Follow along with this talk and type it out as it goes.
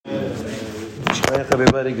Hey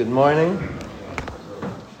everybody, good morning.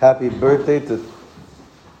 Happy birthday to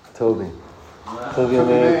Toby. Toby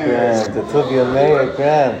Meir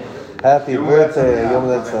Kran. Happy birthday, Yom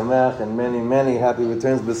Lev Sameach, and many happy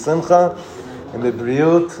returns b'simcha and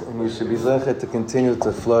b'briut, and you should be zeichet to continue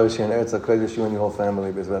to flourish here in Eretz Yisrael, you and your whole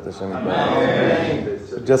family. B'ezrat Hashem.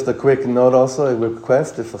 Amen. Just a quick note also, a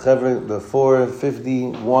request, if the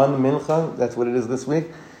 4:51 mincha, that's what it is this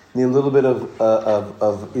week, need a little bit of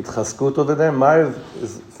itchaskut over there. Marv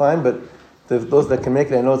is fine, but those that can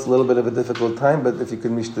make it, I know it's a little bit of a difficult time, but if you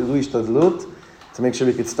could mishtadlut to make sure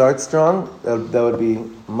we could start strong, that would be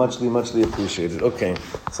muchly appreciated. Okay,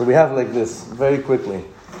 so we have like this, very quickly.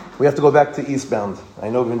 We have to go back to eastbound. I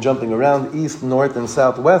know we've been jumping around east, north, and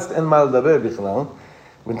southwest, and mal daber bichlal,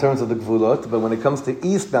 in terms of the gvulot, but when it comes to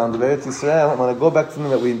eastbound of Eretz Yisrael, I want to go back to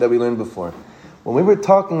something that we learned before. When we were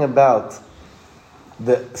talking about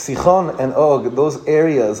the Sichon and Og, those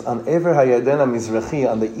areas on Ever HaYarden HaMizrachi,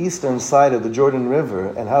 on the eastern side of the Jordan River,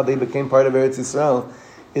 and how they became part of Eretz Yisrael,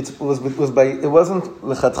 it wasn't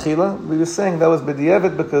lechatchila. We were saying that was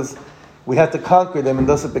b'diavad because we had to conquer them, and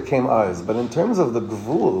thus it became ours. But in terms of the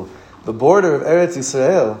gvul, the border of Eretz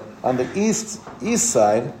Yisrael on the east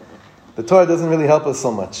side, the Torah doesn't really help us so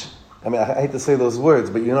much. I mean, I hate to say those words,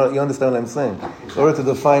 but you understand what I'm saying. In order to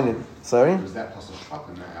define it, sorry. Was that plus the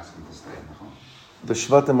Shvatim they're asking to stay? The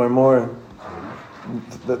Shvatim are more,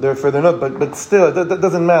 they're further north, but still, that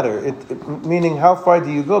doesn't matter. Meaning, how far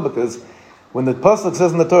do you go? Because when the pasuk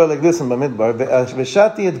says in the Torah like this in Bamidbar,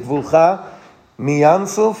 "V'shati et gvulcha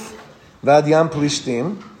miyansuf v'ad yam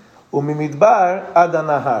plishtim umimidbar ad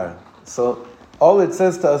nahar." So all it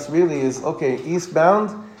says to us really is, okay,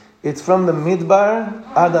 eastbound, it's from the midbar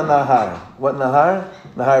ad nahar. What nahar?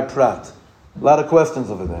 Nahar Prat. A lot of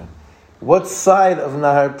questions over there. What side of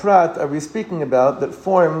Nahar Prat are we speaking about that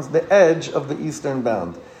forms the edge of the eastern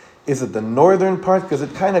bound? Is it the northern part? Because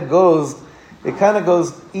it kind of goes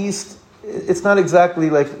east. It's not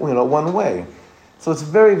exactly like one way. So it's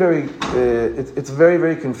very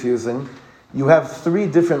confusing. You have 3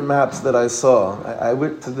 different maps that I saw.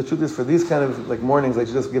 The truth is, for these kind of like mornings, I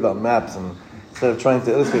should just give out maps and instead of trying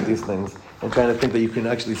to illustrate these things and trying to think that you can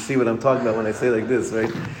actually see what I'm talking about when I say like this,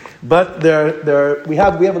 right? But we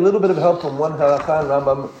have a little bit of help from one halakha and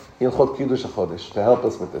Rambam Hilchot Kiddush HaChodesh to help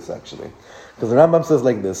us with this actually, because the Rambam says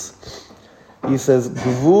like this. He says,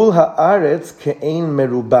 "Gvul haaretz ke'ein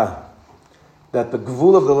merubah," that the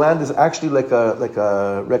gvul of the land is actually like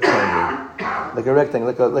a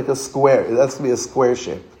rectangle, like a square. It has to be a square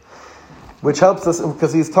shape, which helps us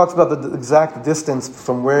because he talks about the exact distance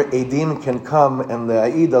from where Eidim can come and the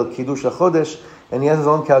Aid al Kiddush HaChodesh, and he has his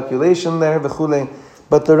own calculation there, v'chulei.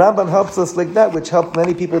 But the Rambam helps us like that, which helped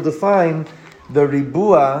many people define the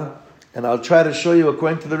Ribua, and I'll try to show you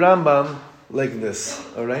according to the Rambam, like this,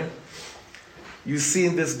 all right? You see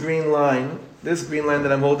this green line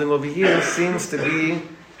that I'm holding over here seems to be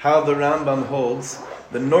how the Rambam holds.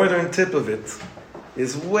 The northern tip of it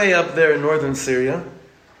is way up there in northern Syria.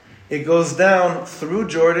 It goes down through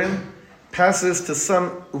Jordan, passes to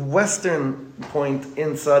some western point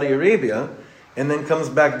in Saudi Arabia, and then comes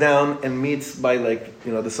back down and meets by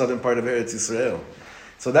the southern part of Eretz Yisrael.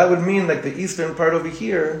 So that would mean like the eastern part over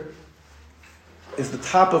here is the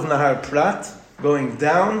top of Nahar Prat, going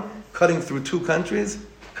down, cutting through 2 countries,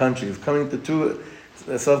 coming to 2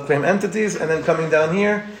 self-claimed entities, and then coming down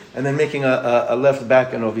here, and then making a left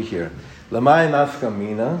back and over here. Lamai nafka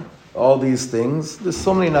mina. All these things, there's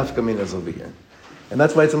so many nafkaminas over here. And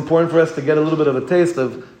that's why it's important for us to get a little bit of a taste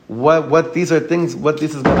of what these are things, what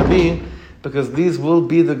this is going to be, because these will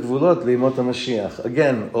be the gvulot le'imot HaMashiach.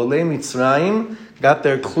 Again, Olei Mitzrayim got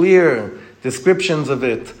their clear descriptions of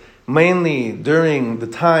it, mainly during the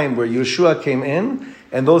time where Yeshua came in,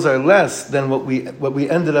 and those are less than what we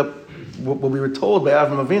were told by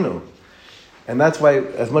Avraham Avinu. And that's why,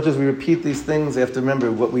 as much as we repeat these things, you have to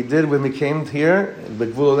remember what we did when we came here, the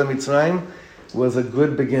Gvul Olei Mitzrayim, was a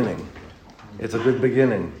good beginning. It's a good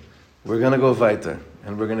beginning. We're going to go weiter.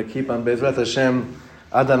 And we're going to keep on Be'ezrat Hashem,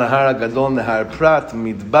 Ad Nahar Gadol, Nahar Prat,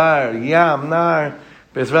 Midbar, Yam, Nar.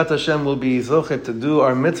 Be'ezrat Hashem will be zochet to do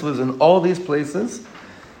our mitzvahs in all these places.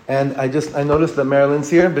 And I noticed that Marilyn's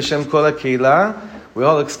here, B'Shem Kol HaKeilah. We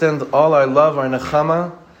all extend all our love, our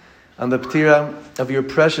nechama, on the ptira of your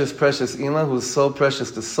precious Ila, who is so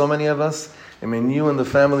precious to so many of us. And may you and the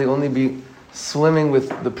family only be swimming with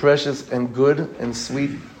the precious and good and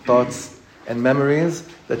sweet thoughts and memories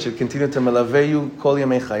that should continue to melaveh you kol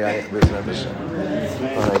yamei chayayich b'ezrat Hashem.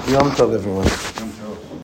 All right, Yom Tov, everyone.